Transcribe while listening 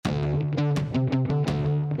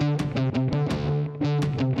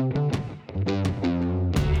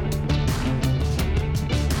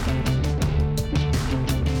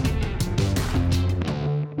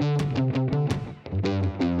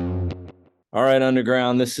All right,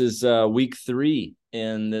 Underground. This is week 3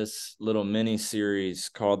 in this little mini series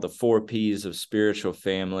called The 4 Ps of Spiritual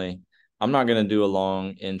Family. I'm not going to do a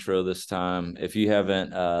long intro this time. If you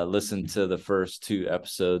haven't listened to the first 2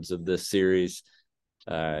 episodes of this series,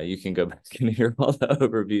 you can go back and hear all the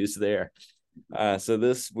overviews there. So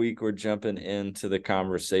this week we're jumping into the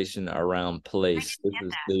conversation around place. This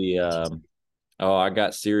is the oh, I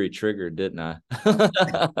got Siri triggered, didn't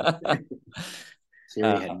I? Siri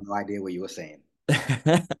had no idea what you were saying.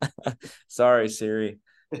 Sorry, Siri.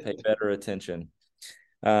 Pay better attention.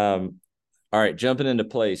 All right, jumping into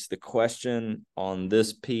place. The question on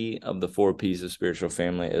this P of the 4 Ps of spiritual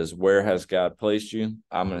family is, where has God placed you?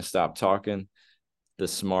 I'm going to stop talking. The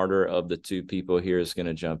smarter of the 2 people here is going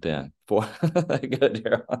to jump in. Good,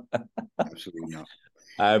 Darryl. Absolutely not.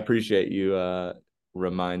 I appreciate you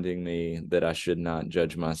reminding me that I should not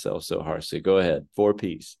judge myself so harshly. Go ahead. 4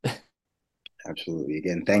 Ps. Absolutely.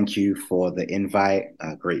 Again, thank you for the invite.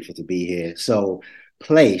 Grateful to be here. So,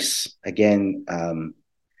 place, again,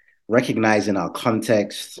 recognizing our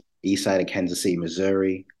context, east side of Kansas City,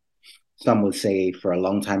 Missouri. Some would say for a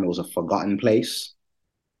long time it was a forgotten place.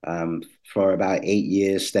 For about 8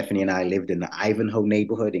 years, Stephanie and I lived in the Ivanhoe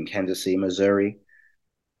neighborhood in Kansas City, Missouri.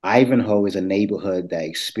 Ivanhoe is a neighborhood that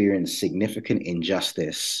experienced significant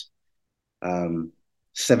injustice.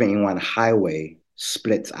 71 Highway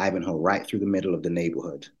splits Ivanhoe right through the middle of the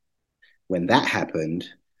neighborhood. When that happened,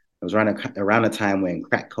 it was around a time when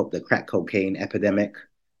the crack cocaine epidemic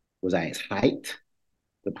was at its height.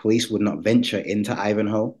 The police would not venture into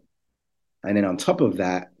Ivanhoe. And then on top of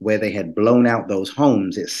that, where they had blown out those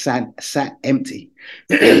homes, it sat empty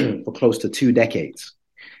for close to 2 decades.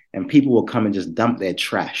 And people will come and just dump their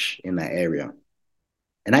trash in that area.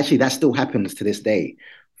 And actually, that still happens to this day.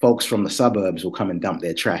 Folks from the suburbs will come and dump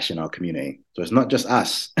their trash in our community. So it's not just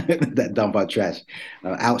us that dump our trash.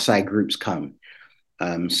 Outside groups come.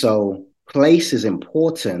 So place is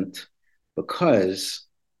important because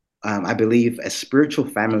I believe as spiritual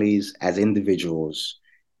families, as individuals,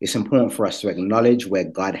 it's important for us to acknowledge where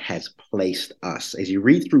God has placed us. As you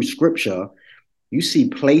read through scripture, you see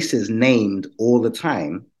places named all the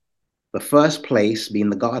time. The first place being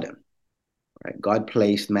the garden. Right? God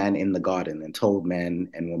placed man in the garden and told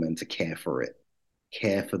man and woman to care for it,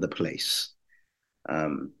 care for the place.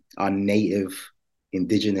 Our native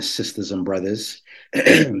indigenous sisters and brothers,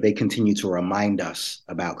 they continue to remind us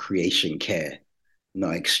about creation care,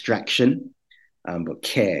 not extraction, but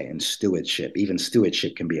care and stewardship. Even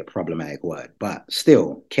stewardship can be a problematic word, but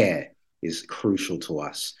still, care is crucial to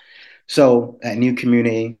us. So at New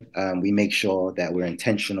Community, we make sure that we're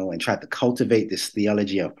intentional and try to cultivate this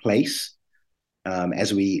theology of place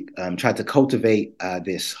as we try to cultivate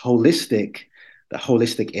the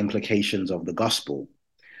holistic implications of the gospel.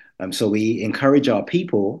 So we encourage our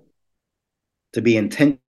people to be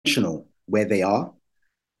intentional where they are,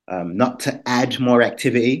 not to add more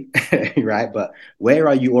activity, right? But where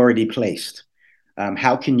are you already placed?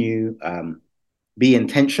 How can you be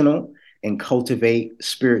intentional and cultivate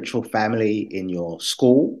spiritual family in your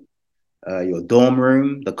school, your dorm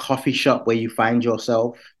room, the coffee shop where you find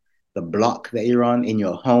yourself, the block that you're on, in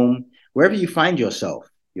your home, wherever you find yourself,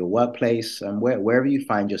 your workplace, wherever you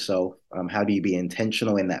find yourself, how do you be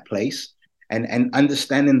intentional in that place and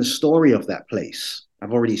understanding the story of that place?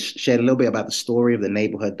 I've already shared a little bit about the story of the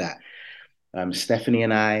neighborhood that Stephanie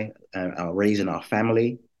and I are raising our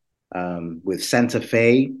family, with Santa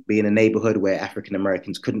Fe being a neighborhood where African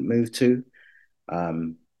Americans couldn't move to.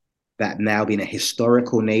 Um, that now being a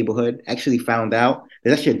historical neighborhood. Actually found out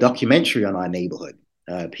there's actually a documentary on our neighborhood.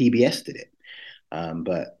 PBS did it.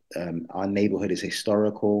 But our neighborhood is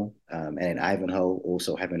historical, and Ivanhoe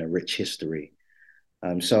also having a rich history.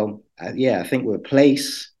 Yeah, I think we're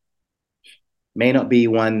place may not be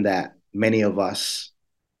one that many of us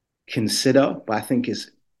consider, but I think it's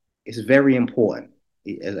very important.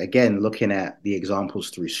 Again, looking at the examples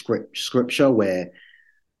through scripture where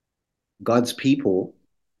God's people,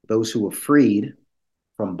 those who were freed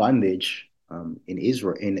from bondage in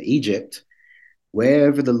Israel, in Egypt,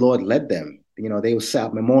 wherever the Lord led them, they would set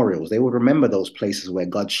up memorials. They would remember those places where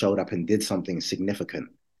God showed up and did something significant.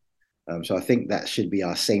 So I think that should be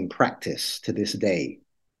our same practice to this day.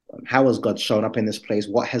 How has God shown up in this place?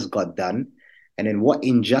 What has God done? And then what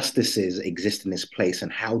injustices exist in this place?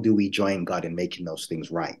 And how do we join God in making those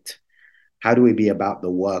things right? How do we be about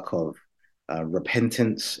the work of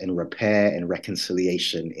repentance and repair and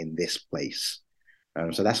reconciliation in this place?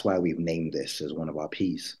 So that's why we've named this as one of our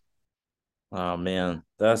P's. Oh man,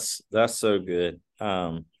 that's so good.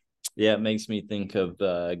 Yeah, it makes me think of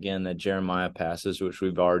again the Jeremiah passage, which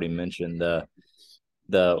we've already mentioned.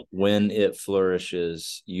 the when it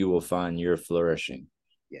flourishes, you will find your flourishing.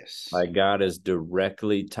 Yes. Like God is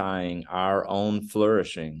directly tying our own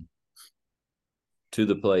flourishing to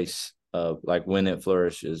the place of like when it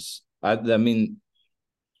flourishes. I mean,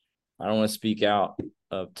 I don't want to speak out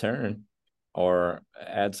of turn or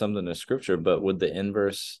add something to scripture, but would the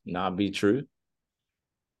inverse not be true?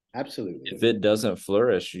 Absolutely. If it doesn't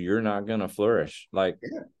flourish, you're not going to flourish. Like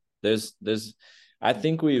Yeah. there's, I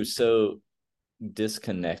think we've so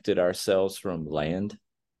disconnected ourselves from land.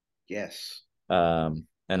 Yes.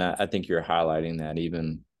 And I think you're highlighting that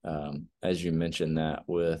even as you mentioned that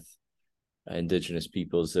with indigenous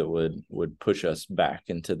peoples that would push us back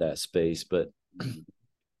into that space, but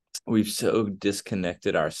we've so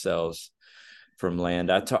disconnected ourselves from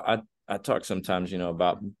land. I talk sometimes,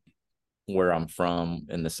 about where I'm from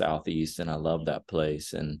in the Southeast, and I love that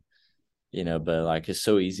place. And, but like it's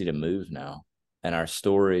so easy to move now. And our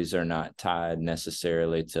stories are not tied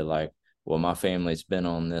necessarily to like, well, my family's been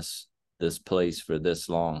on this place for this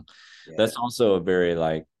long. Yeah. That's also a very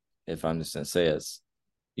like, if I'm just gonna say it's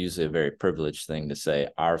usually a very privileged thing to say,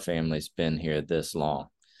 our family's been here this long.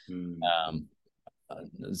 Um,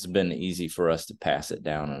 it's been easy for us to pass it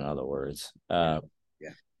down, in other words. Yeah.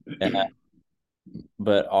 And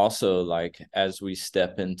but also like as we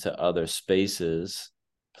step into other spaces,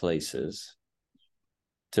 places,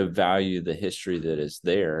 to value the history that is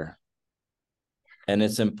there. And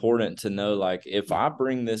it's important to know, like, if I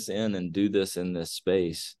bring this in and do this in this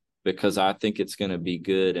space because I think it's going to be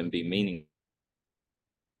good and be meaningful.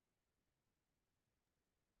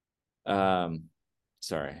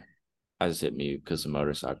 Sorry, I just hit mute because the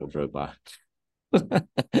motorcycle drove by.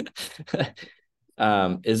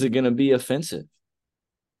 Is it going to be offensive?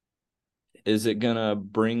 Is it going to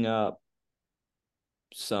bring up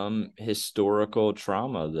some historical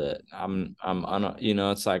trauma that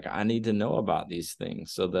it's like I need to know about these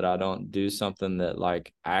things so that I don't do something that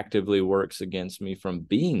like actively works against me from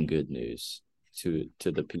being good news to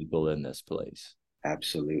the people in this place.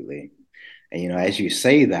 Absolutely. And, as you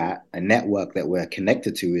say that, a network that we're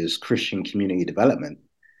connected to is Christian Community Development,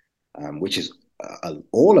 which is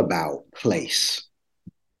all about place,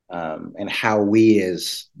 and how we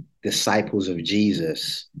as disciples of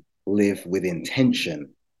Jesus live with intention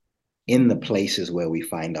in the places where we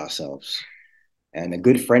find ourselves. And a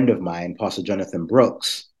good friend of mine, Pastor Jonathan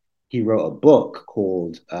Brooks, he wrote a book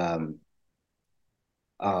called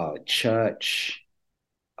Church.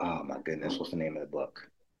 Oh my goodness, what's the name of the book?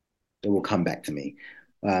 It will come back to me.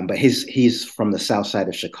 But he's from the south side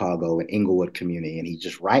of Chicago, an Inglewood community, and he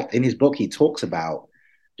just in his book he talks about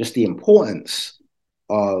just the importance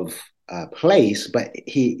of place, but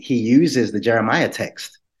he uses the Jeremiah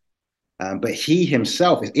text. But he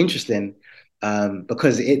himself is interesting,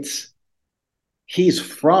 because he's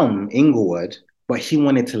from Inglewood, but he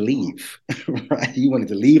wanted to leave, right? He wanted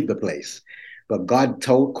to leave the place, but God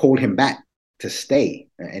called him back to stay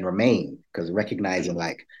and remain, because recognizing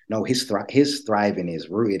like, no, his thriving is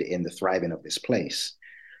rooted in the thriving of this place.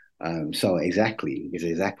 So exactly, it's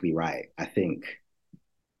exactly right. I think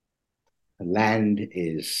land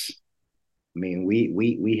is. I mean,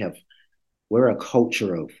 we're a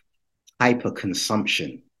culture of hyper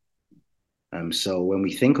consumption. So when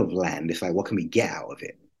we think of land, it's like, what can we get out of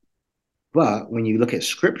it? But when you look at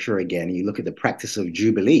scripture again, you look at the practice of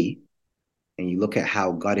Jubilee, and you look at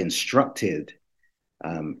how God instructed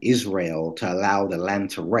Israel to allow the land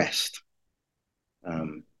to rest.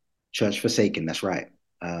 Church Forsaken, that's right.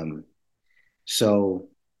 So,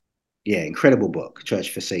 yeah, incredible book,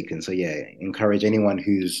 Church Forsaken. So, yeah, encourage anyone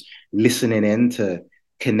who's listening in to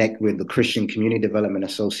connect with the Christian Community Development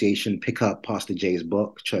Association, pick up Pastor Jay's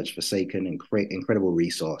book, Church Forsaken, incredible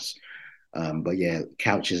resource. But yeah,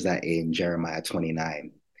 couches that in Jeremiah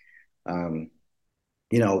 29. And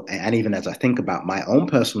even as I think about my own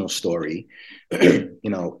personal story,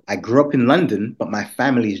 I grew up in London, but my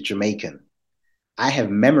family is Jamaican. I have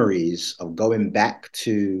memories of going back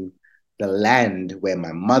to the land where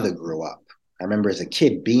my mother grew up. I remember as a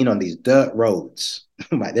kid being on these dirt roads.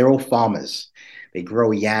 Like, they're all farmers. They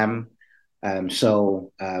grow yam.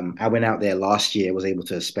 So I went out there last year, was able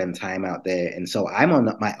to spend time out there. And so I'm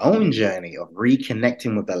on my own journey of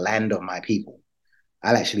reconnecting with the land of my people.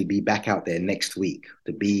 I'll actually be back out there next week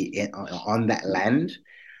to be on that land.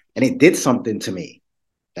 And it did something to me,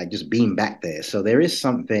 like just being back there. So there is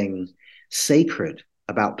something sacred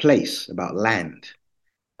about place, about land.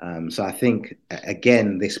 So I think,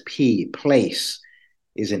 again, this place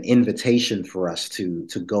is an invitation for us to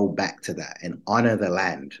go back to that and honor the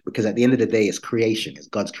land, because at the end of the day, it's creation, it's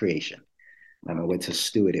God's creation, and we're to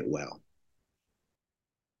steward it well.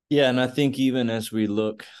 Yeah, and I think even as we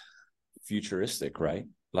look futuristic, right?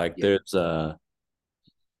 Like Yeah. there's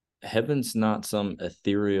heaven's not some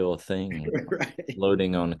ethereal thing Right.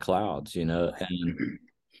 floating on clouds, and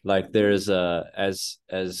like there's as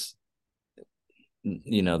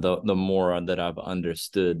the more that I've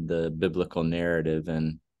understood the biblical narrative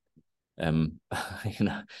and you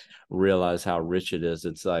know realize how rich it is.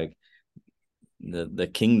 It's like the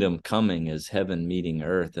kingdom coming is heaven meeting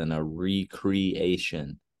earth and a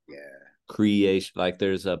recreation. Yeah. Creation, like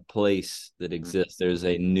there's a place that exists. There's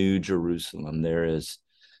a new Jerusalem. There is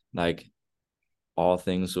like all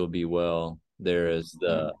things will be well. There is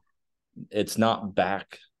it's not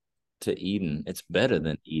back to Eden. It's better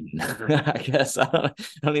than Eden. I guess I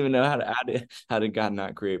don't even know how did God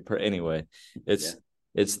not create anyway. Yeah.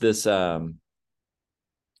 It's this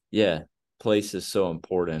yeah, place is so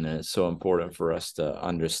important, and it's so important for us to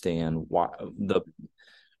understand why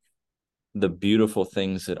the beautiful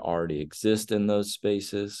things that already exist in those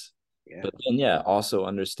spaces. Yeah. But then, yeah, also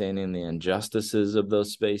understanding the injustices of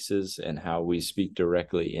those spaces and how we speak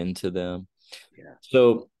directly into them. Yeah.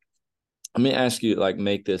 So let me ask you, like,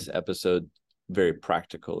 make this episode very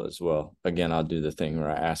practical as well. Again, I'll do the thing where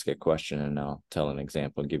I ask a question and I'll tell an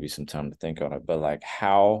example and give you some time to think on it. But like,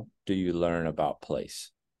 how do you learn about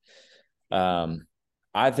place?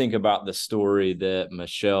 I think about the story that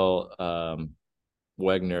Michelle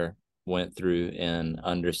Wegner went through in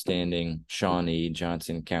understanding Shawnee,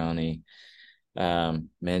 Johnson County. Man,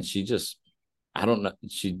 I don't know,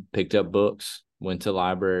 she picked up books, went to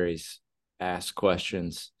libraries, asked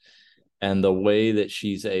questions, and the way that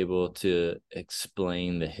she's able to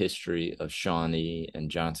explain the history of Shawnee and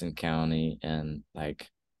Johnson County and like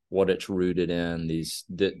what it's rooted in, these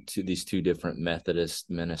two different Methodist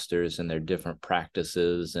ministers and their different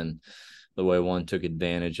practices, and the way one took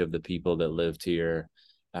advantage of the people that lived here,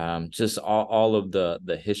 just all of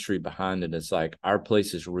the history behind it. It's like our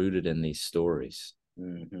place is rooted in these stories.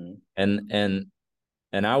 Mm-hmm.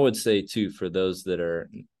 And I would say too, for those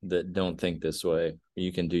that don't think this way,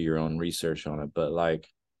 you can do your own research on it. But like,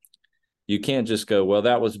 you can't just go, well,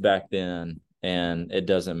 that was back then and it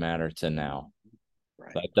doesn't matter to now.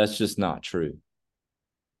 Right. Like, that's just not true.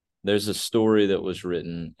 There's a story that was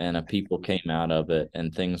written and a people came out of it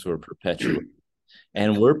and things were perpetuated.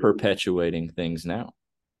 And we're perpetuating things now.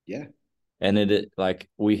 Yeah. And it like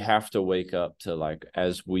we have to wake up to, like,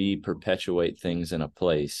 as we perpetuate things in a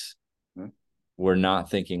place, Mm-hmm. we're not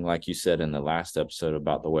thinking, like you said in the last episode,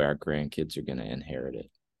 about the way our grandkids are going to inherit it.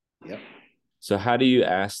 Yep. So how do you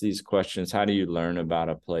ask these questions? How do you learn about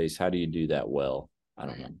a place? How do you do that well? I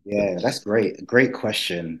don't know. Yeah, that's great. Great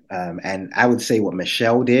question. And I would say what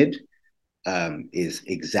Michelle did is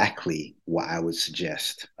exactly what I would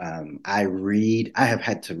suggest. I have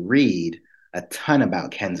had to read a ton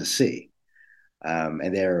about Kansas City.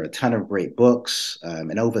 And there are a ton of great books.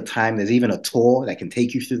 And over time, there's even a tour that can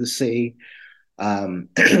take you through the city.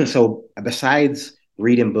 So besides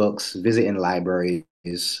reading books, visiting libraries,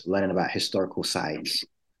 learning about historical sites,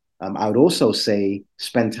 I would also say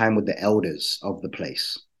spend time with the elders of the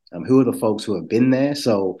place. Who are the folks who have been there?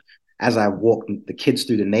 So as I walked the kids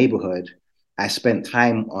through the neighborhood, I spent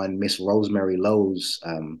time on Miss Rosemary Lowe's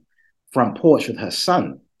front porch with her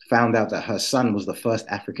son. Found out that her son was the first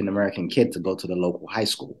African American kid to go to the local high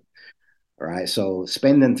school. All right. So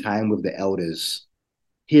spending time with the elders,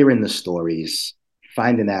 hearing the stories,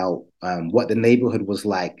 finding out what the neighborhood was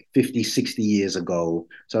like 50, 60 years ago.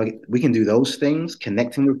 So we can do those things,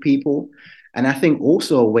 connecting with people. And I think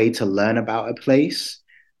also a way to learn about a place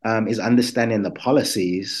is understanding the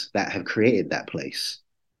policies that have created that place.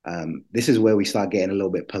 This is where we start getting a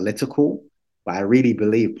little bit political, but I really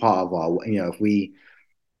believe part of our, if we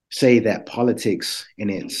say that politics in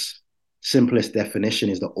its simplest definition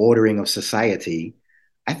is the ordering of society,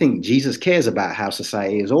 I think Jesus cares about how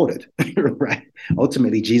society is ordered, right?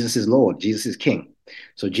 Ultimately, Jesus is Lord, Jesus is King.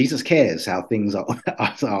 So Jesus cares how things are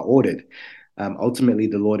ordered. Ultimately,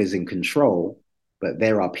 the Lord is in control, but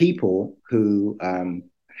there are people who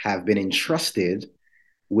have been entrusted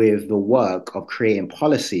with the work of creating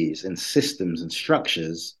policies and systems and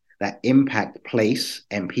structures that impact place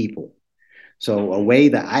and people. So, a way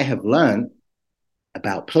that I have learned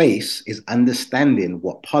about place is understanding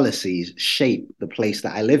what policies shape the place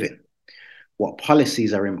that I live in, what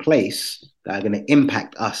policies are in place that are going to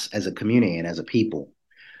impact us as a community and as a people.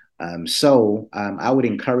 I would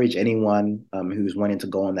encourage anyone who's wanting to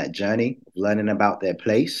go on that journey, learning about their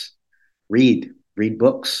place, read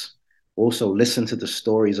books, also listen to the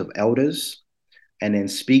stories of elders, and then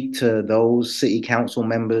speak to those city council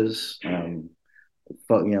members,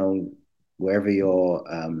 but wherever your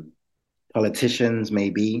politicians,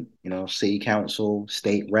 maybe, city council,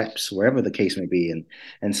 state reps, wherever the case may be,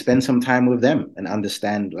 and spend some time with them and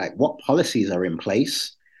understand like what policies are in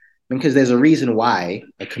place, because there's a reason why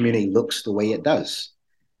a community looks the way it does.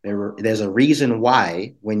 There's a reason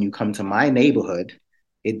why when you come to my neighborhood,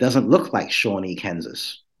 it doesn't look like Shawnee,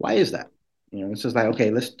 Kansas. Why is that? It's just like, okay,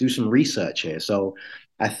 let's do some research here. So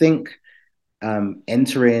I think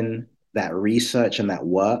entering that research and that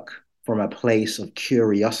work from a place of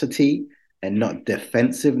curiosity and not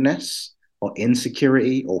defensiveness or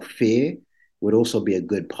insecurity or fear would also be a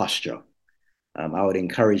good posture. I would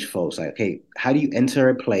encourage folks like, okay, how do you enter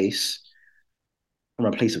a place from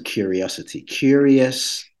a place of curiosity?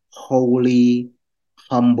 Curious, holy,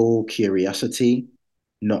 humble curiosity,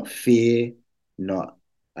 not fear, not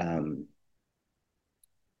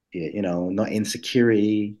not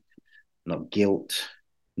insecurity, not guilt,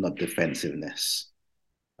 not defensiveness.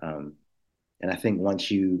 Um, and I think once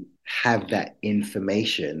you have that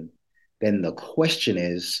information, then the question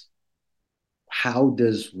is, how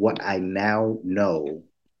does what I now know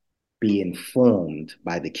be informed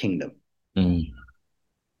by the kingdom? Mm.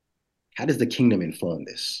 How does the kingdom inform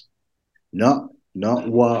this? Not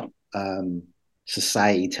what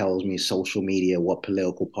society tells me, social media, what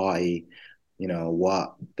political party,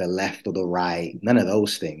 what the left or the right, none of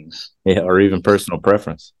those things. Yeah, or even personal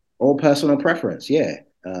preference. All personal preference, yeah.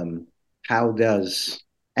 How does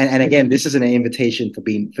and again, this isn't an invitation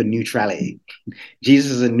for neutrality.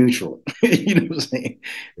 Jesus is a neutral. You know what I'm saying?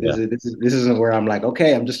 Yeah. This isn't where I'm like,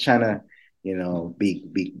 okay, I'm just trying to,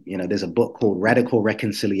 be there's a book called Radical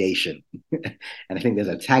Reconciliation. And I think there's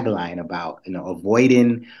a tagline about,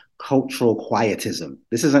 avoiding cultural quietism.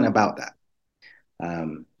 This isn't about that.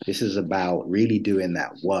 This is about really doing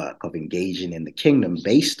that work of engaging in the kingdom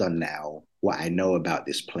based on now what I know about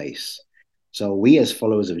this place. So we as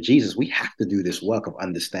followers of Jesus, we have to do this work of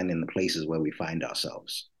understanding the places where we find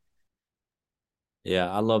ourselves.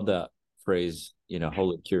 Yeah, I love that phrase,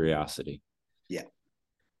 holy curiosity. Yeah.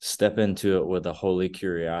 Step into it with a holy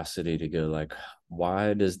curiosity to go like,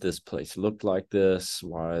 why does this place look like this?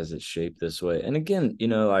 Why is it shaped this way? And again,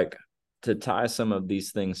 like to tie some of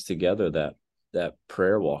these things together, that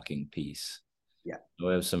prayer walking piece. Yeah.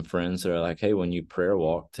 We have some friends that are like, hey, when you prayer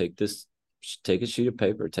walk, take a sheet of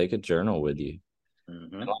paper, take a journal with you.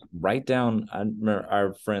 Mm-hmm. And write down. I remember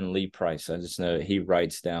our friend Lee Price. I just know he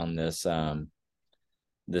writes down or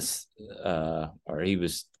he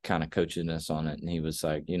was kind of coaching us on it, and he was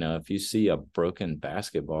like, if you see a broken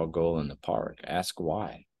basketball goal in the park, ask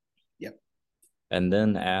why. Yep. And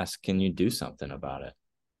then ask, can you do something about it?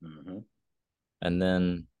 Mm-hmm. And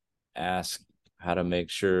then ask how to make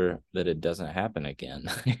sure that it doesn't happen again.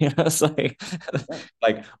 It's like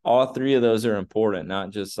all three of those are important, not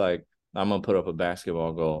just like, I'm gonna put up a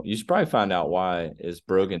basketball goal. You should probably find out why it's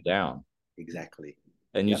broken down. Exactly.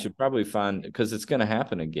 And you should probably find, because it's going to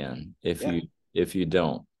happen again if you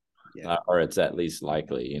don't, or it's at least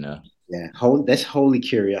likely. Yeah, this holy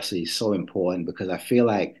curiosity is so important, because I feel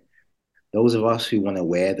like those of us who want to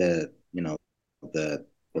wear the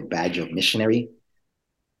the badge of missionary,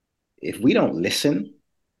 if we don't listen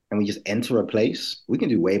and we just enter a place, we can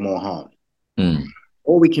do way more harm. Mm.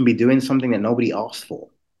 Or we can be doing something that nobody asked for.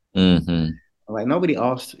 Mm-hmm. Like nobody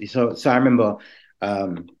asked. So I remember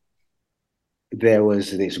there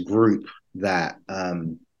was this group that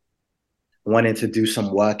wanted to do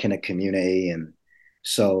some work in a community, and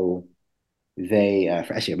so they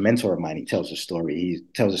actually, a mentor of mine, he tells a story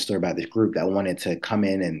about this group that wanted to come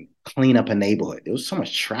in and clean up a neighborhood. There was so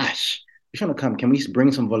much trash. We're trying to come, can we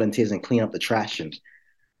bring some volunteers and clean up the trash? And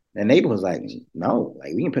the neighbor was like, no,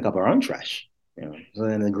 like we can pick up our own trash. So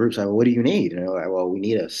then the group's like, well, what do you need? And they're like, well, we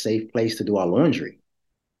need a safe place to do our laundry.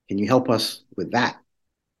 Can you help us with that?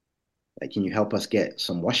 Like, can you help us get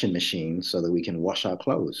some washing machines so that we can wash our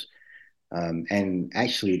clothes? And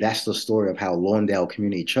actually, that's the story of how Lawndale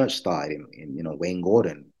Community Church started in Wayne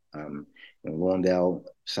Gordon, in Lawndale,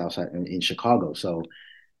 Southside in Chicago. So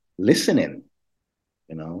listening,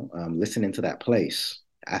 listening to that place.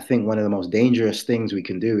 I think one of the most dangerous things we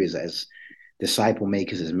can do is, as disciple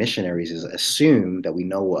makers, as missionaries, is assume that we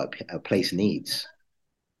know what a place needs.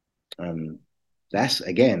 That's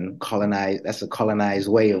again colonized. That's a colonized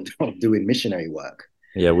way of doing missionary work.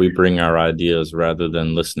 Yeah, we bring our ideas rather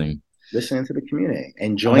than listening to the community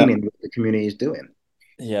and joining what the community is doing.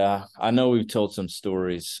 Yeah, I know we've told some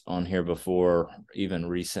stories on here before, even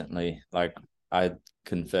recently. Like, I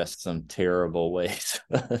confessed some terrible ways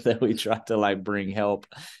that we tried to like bring help.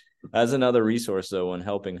 As another resource, though, when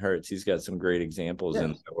helping hurts, he's got some great examples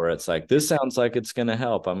in where it's like, this sounds like it's going to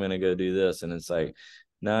help. I'm going to go do this. And it's like,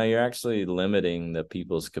 No, you're actually limiting the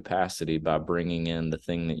people's capacity by bringing in the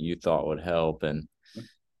thing that you thought would help. And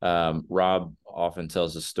Rob often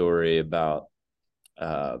tells a story about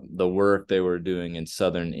the work they were doing in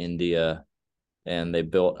southern India, and they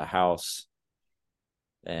built a house,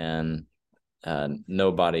 and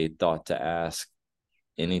nobody thought to ask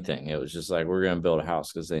anything. It was just like, we're going to build a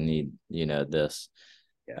house because they need, this.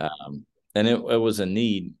 Yeah. And it was a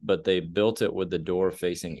need, but they built it with the door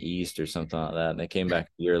facing east or something like that. And they came back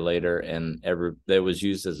a year later, and it was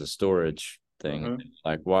used as a storage thing. Mm-hmm.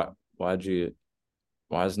 Like, why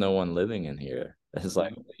is no one living in here? It's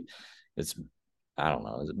like, it's, I don't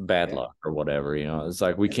know, it's bad Yeah. luck or whatever, It's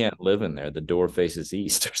like, we can't live in there. The door faces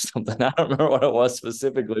east or something. I don't remember what it was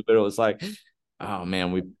specifically, but it was like, oh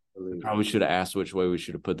man, we probably should have asked which way we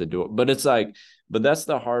should have put the door. But it's like, but that's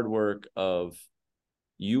the hard work of,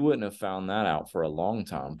 you wouldn't have found that out for a long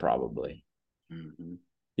time, probably. Mm-hmm.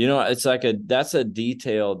 It's like that's a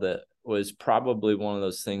detail that was probably one of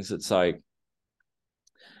those things that's like,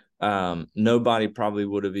 nobody probably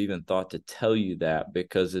would have even thought to tell you that,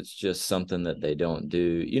 because it's just something that they don't do.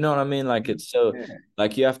 You know what I mean? Like, it's so, Yeah.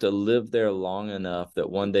 like, you have to live there long enough that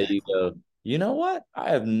one day you go, you know what?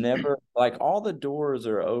 I have never, like, all the doors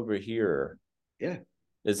are over here. Yeah.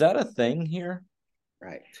 Is that a thing here?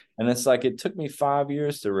 Right. And it's like, it took me 5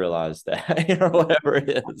 years to realize that, whatever it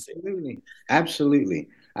is. Absolutely. Absolutely.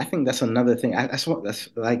 I think that's another thing. That's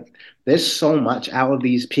like, there's so much out of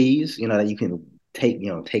these P's, that you can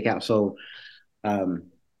take out. So um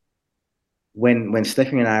when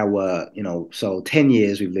Stephanie and I were, so 10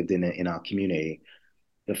 years we've lived in our community.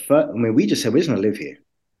 We just said we're just gonna live here.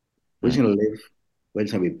 We're just gonna live, we're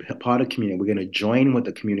just gonna be part of the community. We're gonna join what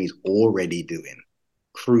the community is already doing.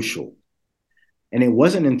 Crucial. And it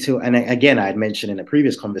wasn't until, and again, I had mentioned in a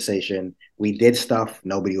previous conversation, we did stuff,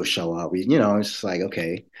 nobody will show up. It's just like,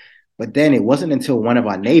 okay. But then it wasn't until one of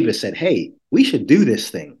our neighbors said, hey, we should do this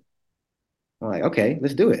thing. I'm like, okay,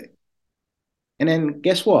 let's do it. And then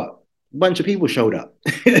guess what? A bunch of people showed up,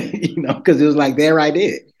 because it was like their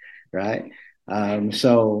idea, right?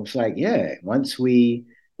 So it's like, yeah, once we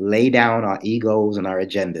lay down our egos and our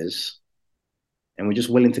agendas, and we're just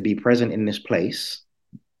willing to be present in this place,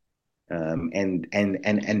 and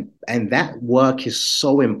that work is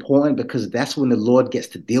so important, because that's when the Lord gets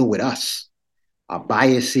to deal with us, our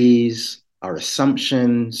biases, our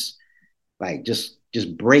assumptions, like just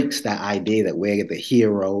breaks that idea that we're the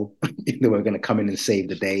hero, that we're going to come in and save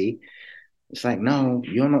the day. It's like, no,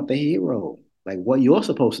 you're not the hero. Like, what you're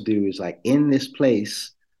supposed to do is, like, in this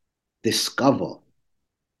place, discover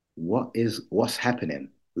what's happening.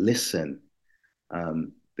 Listen.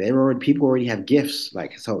 People already have gifts.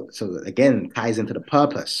 Like, so again, ties into the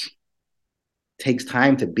purpose. Takes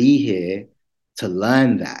time to be here to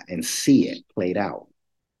learn that and see it played out.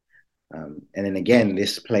 And then again,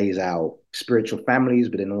 this plays out spiritual families,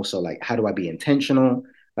 but then also, like, how do I be intentional?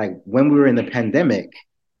 Like, when we were in the pandemic,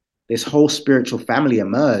 this whole spiritual family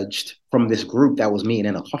emerged from this group that was meeting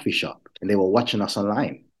in a coffee shop, and they were watching us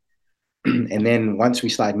online. And then once we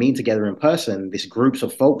started meeting together in person, these groups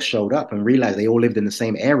of folks showed up and realized they all lived in the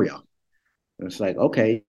same area. And it's like,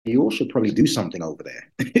 okay, you all should probably do something over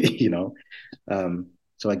there,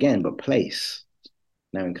 So again, but place,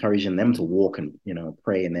 now encouraging them to walk and,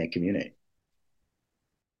 pray in their community.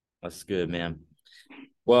 That's good, man.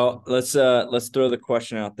 Well, let's throw the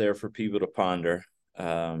question out there for people to ponder.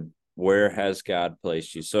 Where has God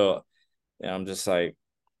placed you? So I'm just like,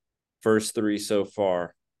 first three so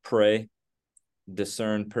far: pray,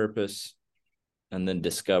 discern purpose, and then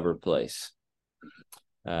discover place.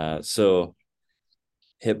 So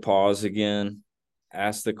hit pause again,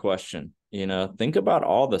 ask the question, think about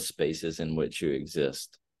all the spaces in which you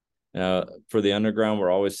exist. For the underground, we're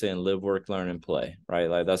always saying live, work, learn, and play, right?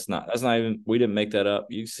 Like, that's not even, we didn't make that up.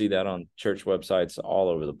 You see that on church websites all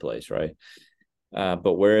over the place, right?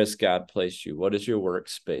 But where has God placed you? What does your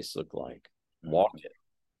workspace look like? Walk it,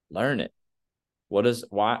 learn it.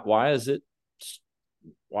 Why is it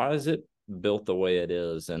built the way it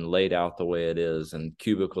is and laid out the way it is, and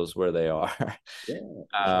cubicles where they are?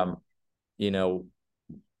 Yeah.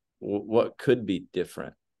 What could be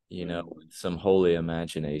different, with some holy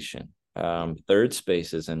imagination. Third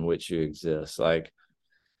spaces in which you exist, like,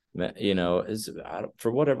 is,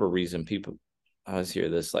 for whatever reason, people, I always hear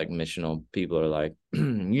this, like, missional people are like,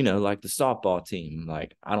 like the softball team.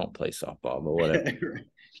 Like, I don't play softball, but whatever.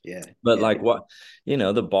 Yeah. But yeah. like, what,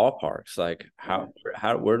 the ballparks, like,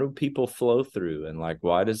 where do people flow through, and like,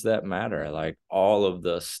 why does that matter? Like, all of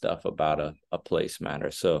the stuff about a place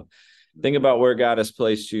matters. So think about where God has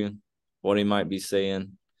placed you, what he might be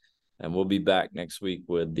saying. And we'll be back next week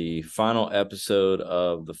with the final episode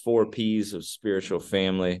of the 4 P's of spiritual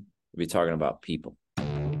family. We'll be talking about people.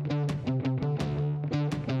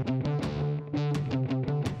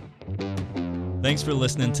 Thanks for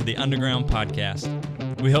listening to the Underground Podcast.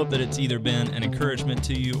 We hope that it's either been an encouragement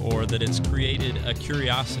to you or that it's created a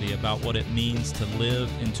curiosity about what it means to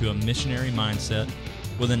live into a missionary mindset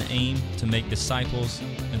with an aim to make disciples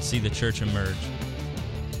and see the church emerge.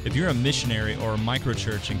 If you're a missionary or a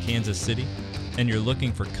microchurch in Kansas City and you're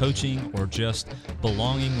looking for coaching or just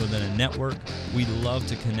belonging within a network, we'd love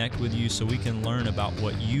to connect with you so we can learn about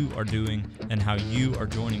what you are doing and how you are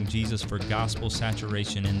joining Jesus for gospel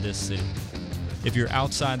saturation in this city. If you're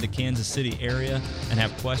outside the Kansas City area and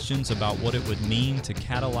have questions about what it would mean to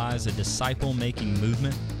catalyze a disciple-making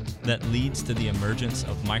movement that leads to the emergence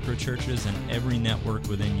of microchurches in every network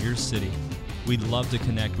within your city, we'd love to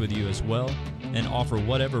connect with you as well and offer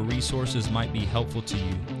whatever resources might be helpful to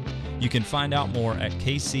you. You can find out more at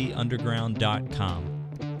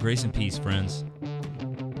kcunderground.com. Grace and peace, friends.